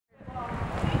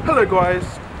Hello guys,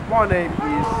 my name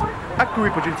is Akuri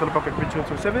Pajinta Pocket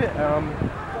 227.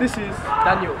 This is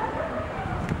Daniel,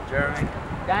 Jeremy,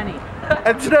 Danny.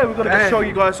 And today we're going to show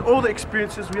you guys all the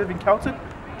experiences we have encountered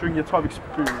during your time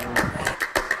experience.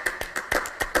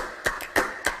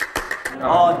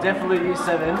 Oh, definitely year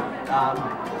 7.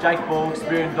 Jake Ball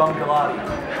experienced Don Galati.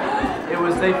 It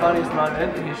was the funniest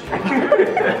moment in history.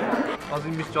 I was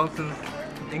in Miss Johnson's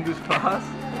English class,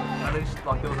 and then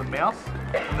there was a mouse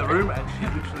in the room, and she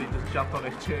literally just jumped on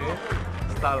her chair,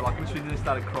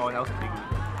 started crying. That was a big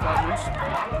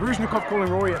one. Ruzhnikov calling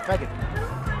Rory a faggot.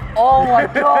 Oh my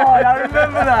god, I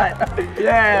remember that!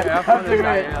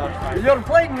 Yeah, you're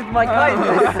playing with my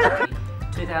kindness.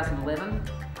 2011,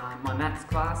 my maths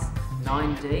class,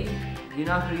 9D. You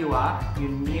know who you are. You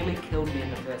nearly killed me in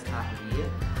the first half of the year.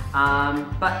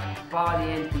 But by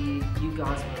the end of the year, you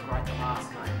guys were a great class,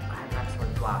 and I had an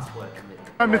absolute blast working with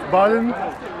you. Miss Biden,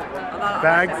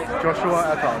 Bags,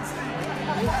 Joshua, Atals.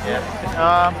 Yeah.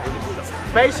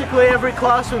 Basically every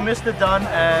class with Mr. Dunn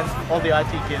and all the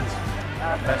IT kids.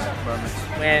 Best moments.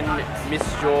 When Miss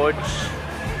George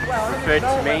referred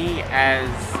to me as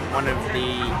one of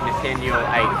the Nathaniel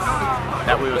 8s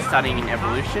that we were studying in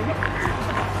evolution,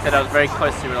 said I was very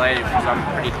closely related because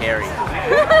I'm pretty hairy.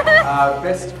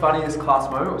 Best funniest class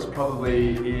moment was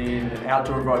probably in an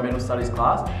outdoor environmental studies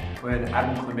class when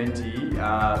Adam Clementi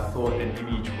thought an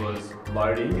image was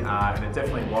loading, and it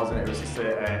definitely wasn't. It was just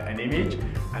an image,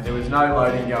 and there was no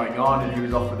loading going on, and he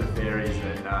was off with the fairies,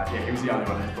 and yeah, he was the only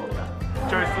one who thought that.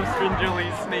 Joseph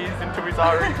Stringilly sneezed into his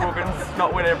Irish book and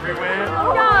snot went everywhere.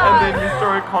 And then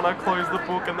Mr. O'Connor closed the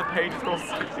book and the pages all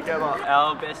stuck together.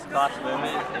 Our best class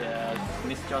moment is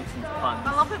Miss Johnson's puns.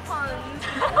 I love her puns.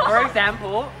 For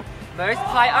example, most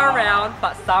pi are round,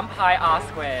 but some pi are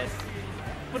squares.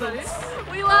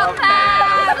 We love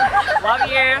Pam! Love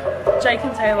you! Jake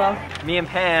and Taylor. Me and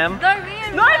Pam. No, me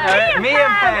and Me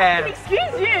and Pam.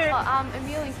 Excuse you!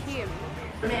 Emil and Kim.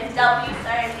 Miss W,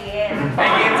 sorry, the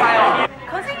Peggy and Taylor.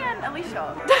 Cozzy and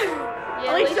Alicia.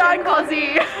 Yeah, Alicia and Cozzy.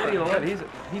 Hey, Loletta,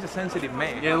 he's a sensitive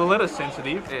man. Yeah, Loletta's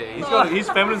sensitive. Yeah, he's got his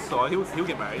feminine side. He'll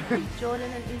get married. Jordan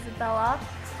and Isabella,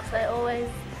 because they always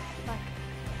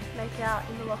make out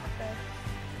in the locker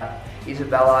bed.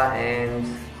 Isabella and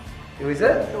who is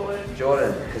it?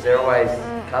 Jordan, because they're always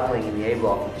cuddling in the E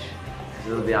block, which is a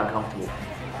little bit uncomfortable.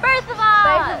 Both of us!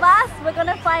 Both of us. We're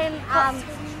gonna find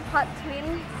hot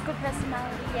twin. Good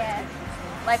personality. Yeah.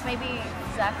 Like maybe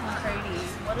Zach and Cody.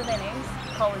 What are their names?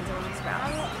 Cole and Dylan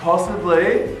Sprouse. Possibly.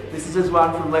 This is just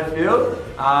one from left field.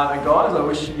 And guys, I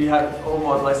wish you had all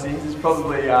my blessings. It's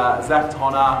probably Zach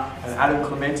Tonner and Adam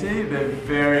Clementi. They're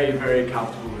very, very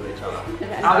comfortable with each other.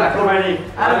 Adam Clementi.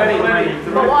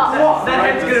 What? That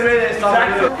head's going to be there.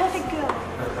 Perfect girl.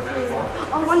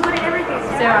 Oh, one good at everything.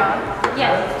 Sarah.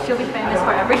 Yeah, she'll be famous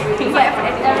for everything. Yeah, for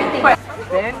everything.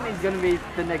 Ben is going to be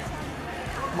the next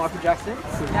Michael Jackson.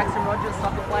 Jackson Rogers,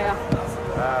 soccer player.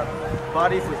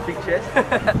 Buddies with big chest.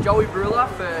 Joey Brula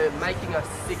for making a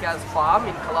sick-ass farm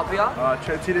in Colombia.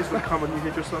 Chantides will come and you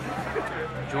hit yourself.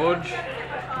 George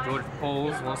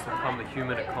Pauls wants to become the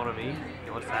human economy.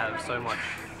 He wants to have so much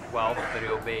wealth that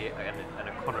he'll be an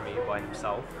economy by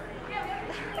himself.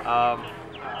 I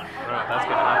don't know if that's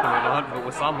going to happen or not, but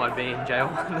Wassam might be in jail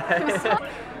one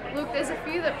day. Look, there's a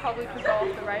few that probably could go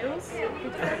off the rails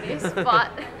with this,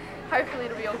 but hopefully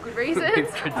it'll be all good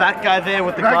reasons. That guy there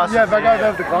with the glasses. Yeah, that guy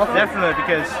there with the glasses. Definitely,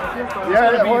 because he's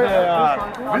going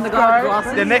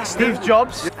to be the next Steve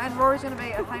Jobs. And Rory's going to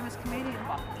be a famous comedian.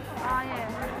 Oh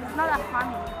yeah, it's not that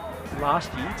funny.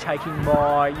 Last year, taking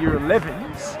my year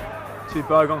 11s to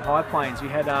Bogong High Plains. We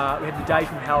had the day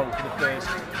from hell for the first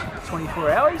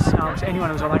 24 hours. So anyone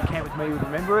who was on that camp with me would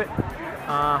remember it.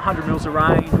 100 mils of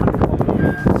rain, 100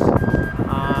 kilometres.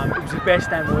 It was the best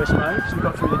and worst moments. We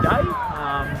got through the day,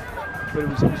 but it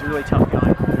was really tough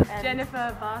going.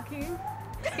 Jennifer Barking.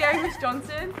 Scary Miss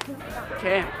Johnson.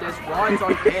 Camp, there's rides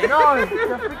on camp. No, the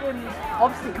freaking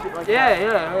obstacle. Like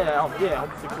Yeah,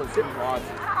 obstacle sitting rides.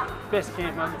 best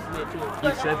camp moment for me too.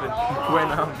 Year 7,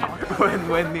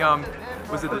 when the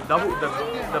was it the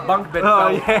bunk bed fell,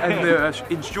 and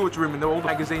in Stuart's room and all the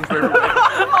magazines were everywhere.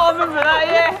 Oh, I remember that,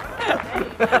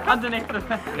 yeah. Underneath the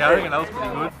Yeah, I reckon that was pretty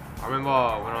good. I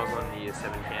remember when I was on the year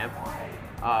 7 camp,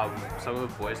 some of the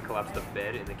boys collapsed a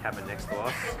bed in the cabin next to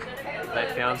us. They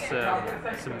found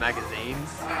some magazines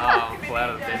fall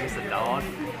out of the bed, Mr. Dallard.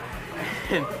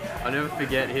 And I'll never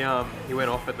forget, he went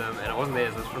off at them, and it wasn't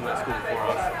theirs, it was from that school before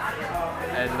us.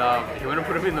 And he went and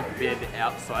put them in the bed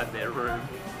outside their room.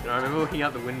 And I remember looking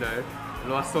out the window,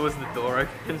 and all I saw was the door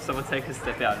open, and someone take a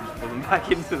step out and just pull them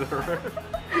back into the room.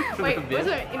 Wait, was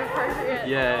it inappropriate?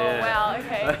 Yeah, oh, yeah. Wow,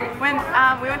 okay. When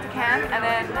we went to camp and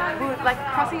then we were like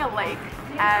crossing a lake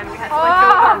and we had to like go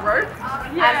over a rope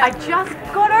and I just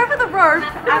got over the rope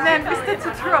and then Mr.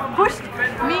 Tatura pushed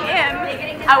me in.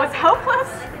 I was helpless,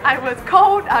 I was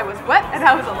cold, I was wet and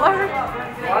I was alone.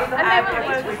 And it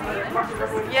was,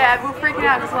 yeah, we were freaking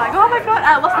out just like, oh my god,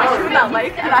 I lost my shoe in that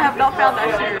lake and I have not found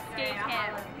that shoe.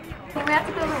 We had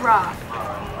to build a raft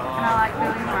and I like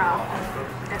building a raft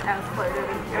and I was floated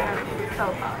and it was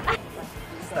so fun.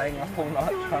 Staying up all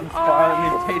night trying to spy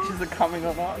if teachers are coming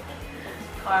or not.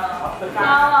 She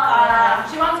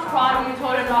once cried when we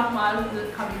told her Dark Miles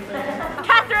was coming soon.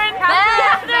 Catherine!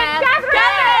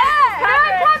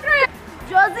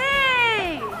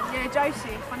 Josie! Yeah,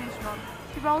 Josie, funniest one.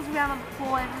 She rolls around on the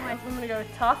floor everywhere. I'm gonna go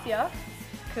with Tasia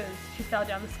because she fell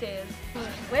down the stairs.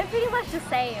 We're pretty much the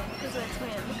same because we're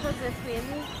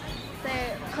twins. So,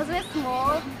 because we're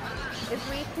small, if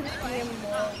we consume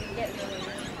more, we get really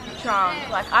drunk.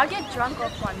 Like, I get drunk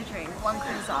off one drink, one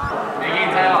croissant. When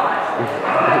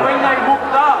they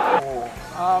hooked up!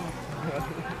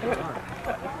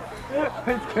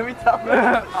 Can we tell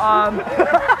them?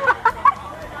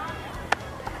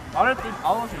 I don't think I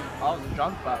wasn't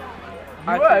drunk, but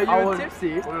you were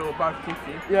tipsy. We were both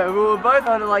tipsy. Yeah, we were both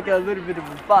on like a little bit of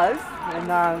a buzz, and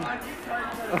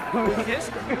we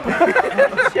kissed.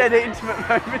 Shared intimate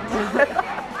moments.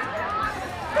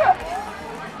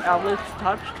 Our lips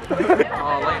touched.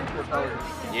 Liam proposed.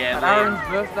 Yeah, At Aaron's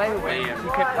birthday, when he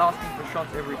kept asking for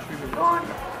shots every 2 minutes.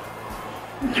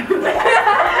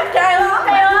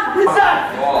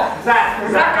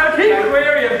 Zach, go keep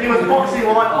aquarium. He was boxing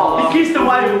light pole. He kissed a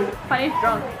whale. Funniest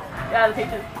drunk. Yeah, the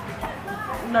teachers.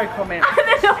 No comment.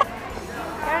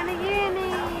 Going to uni!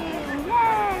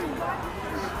 Yay!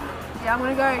 Yeah, I'm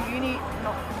gonna go uni,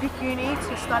 not Vic Uni,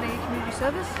 to study community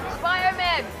service.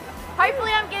 Biomed!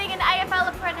 Hopefully I'm getting an AFL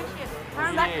apprenticeship.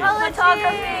 Psychology!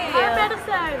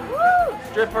 Medicine! Woo!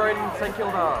 Stripper in St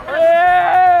Kilda.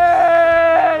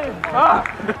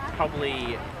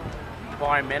 Probably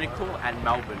biomedical and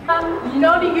Melbourne.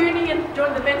 Go to uni and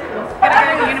join the men's course. I'm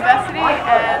gonna go to university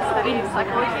and study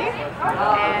psychology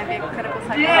and be a clinical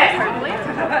psychologist, hopefully.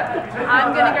 I'm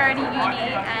gonna go to uni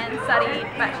and study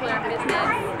Bachelor of Business,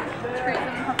 Tourism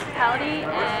and Hospitality,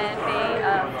 and be a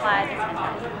flight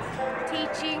attendant.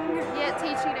 Teaching. Yeah,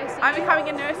 teaching. I'm becoming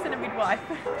a nurse and a midwife.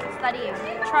 Studying.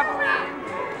 Traveling.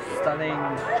 Studying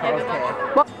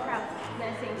childcare.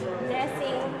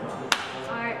 Nursing.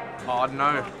 Oh, I don't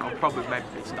know. I'll probably maybe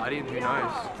be studying. Who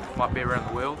knows? Might be around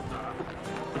the world.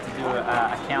 To do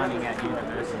accounting at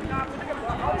university.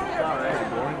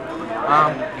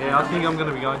 Yeah, I think I'm going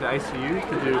to be going to ACU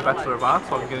to do Bachelor of Arts.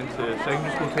 I'll get into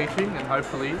secondary school teaching and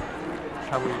hopefully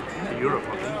travel to Europe,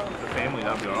 I think. The family,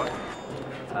 that'll be alright.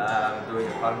 Doing a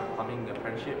plumbing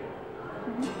apprenticeship.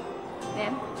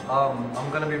 Then? I'm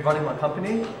going to be running my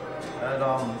company and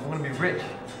I'm going to be rich.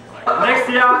 Next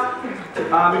year, if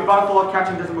bipolar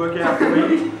catching doesn't work out for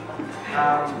me,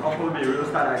 I'll probably be a real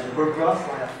estate agent. Work for us.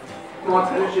 My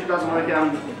apprenticeship doesn't work out,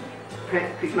 I'm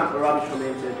picking up the rubbish from the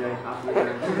MCG after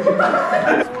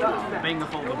Being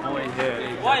with all the boys.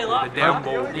 The down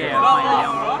ball. Yeah, playing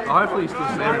down ball. Hopefully you still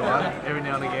see everyone every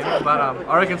now and again, but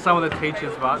I reckon some of the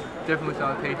teachers, but definitely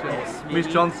some of the teachers. Miss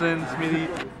Johnson, Smithy.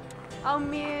 I'll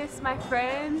miss my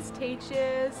friends,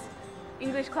 teachers,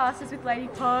 English classes with Lady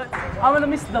Potts. I'm gonna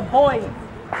miss the boys.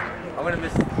 I'm gonna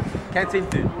miss canteen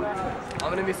food. I'm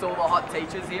gonna miss all the hot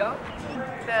teachers here.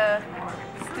 The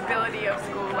stability of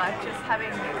school life, just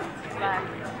having like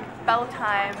bell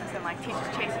times and like teachers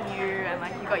chasing you and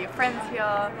like you got your friends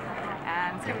here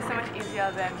and it's gonna be so much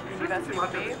easier than university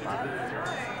would be.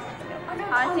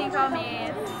 I think I'll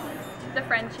miss the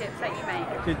friendships that you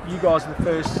make. You guys are the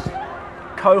first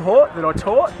cohort that I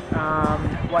taught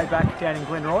way back down in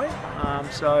Glenroy.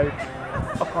 So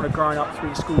I've kind of grown up through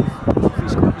the school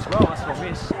as well. That's what I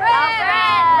miss.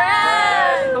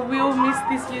 I will miss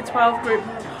this Year 12 group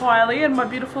highly and my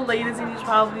beautiful leaders in Year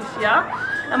 12 this year.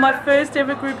 And my first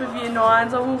ever group of Year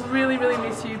 9s. I will really, really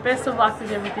miss you. Best of luck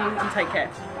with everything and take care.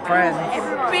 Friends.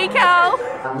 Be Cal!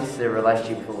 I miss the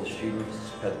relationship with all the students.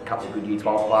 Had a couple of good Year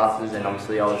 12 classes and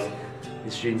obviously I was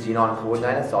the Students United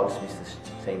coordinator, so I just miss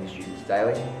seeing the students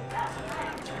daily.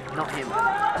 Not him.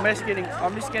 I'm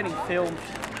just getting filmed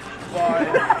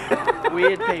by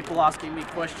weird people asking me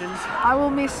questions. I will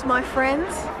miss my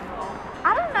friends.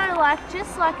 I don't know, like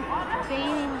just like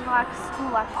being in like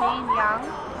school, like being young,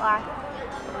 like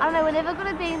I don't know, we're never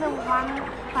gonna be in the one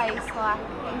place like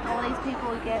with all these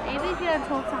people again. Even if you don't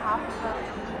talk to half of them,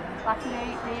 like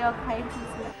they're your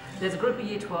acquaintances. There's a group of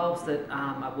Year 12s that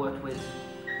I've worked with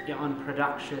on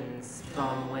productions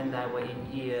from when they were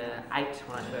in year 8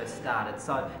 when I first started.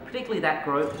 So particularly that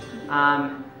group.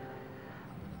 I'm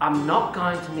not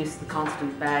going to miss the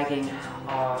constant bagging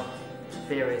of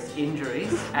various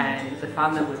injuries and the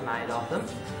fun that was made of them.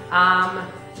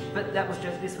 But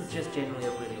this was just generally a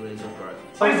really, really good group.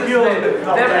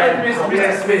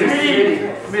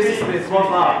 Mr. Smith,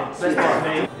 one lap. Let's go.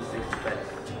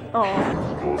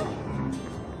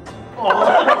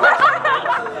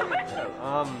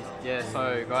 Yeah,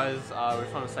 so guys, we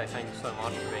just want to say thank you so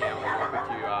much for being able to work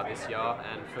with you this year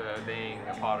and for being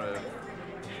a part of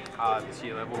this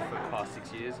year level for the past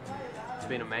 6 years. It's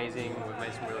been amazing. We've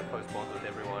made some really close bonds with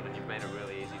everyone and you've made it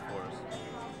really easy for us.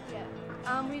 Yeah.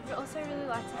 We'd also really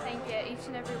like to thank each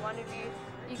and every one of you.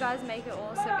 You guys make it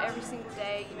awesome every single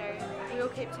day. You know, we all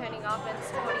keep turning up and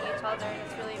supporting each other, and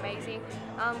it's really amazing.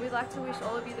 We'd like to wish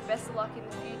all of you the best of luck in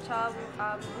the future.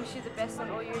 We wish you the best on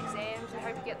all your exams. We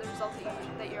hope you get the result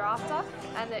that you're after,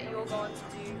 and that you'll go on to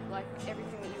do like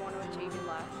everything that you want to achieve in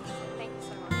life. So thank you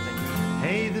so much.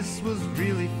 Hey, this was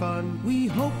really fun. We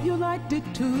hope you liked it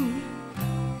too.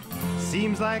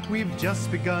 Seems like we've just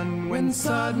begun when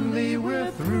suddenly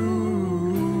we're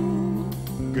through.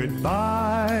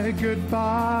 Goodbye,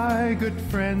 goodbye, good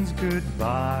friends,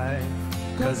 goodbye.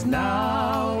 'Cause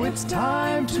now it's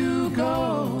time to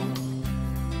go.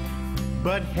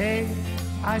 But hey,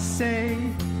 I say,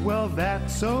 well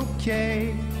that's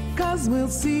okay. 'Cause we'll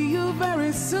see you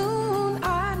very soon,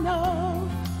 I know.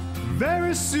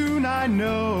 Very soon, I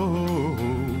know.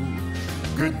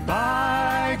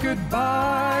 Goodbye,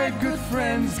 goodbye, good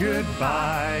friends,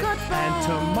 goodbye. And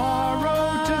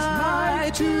tomorrow, just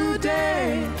like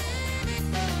today,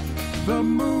 the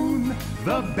moon,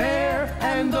 the bear,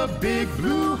 and the big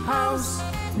blue house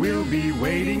will be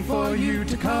waiting for you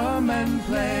to come and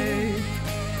play.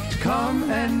 To come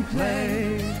and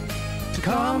play. To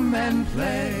come and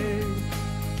play.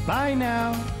 Bye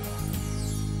now.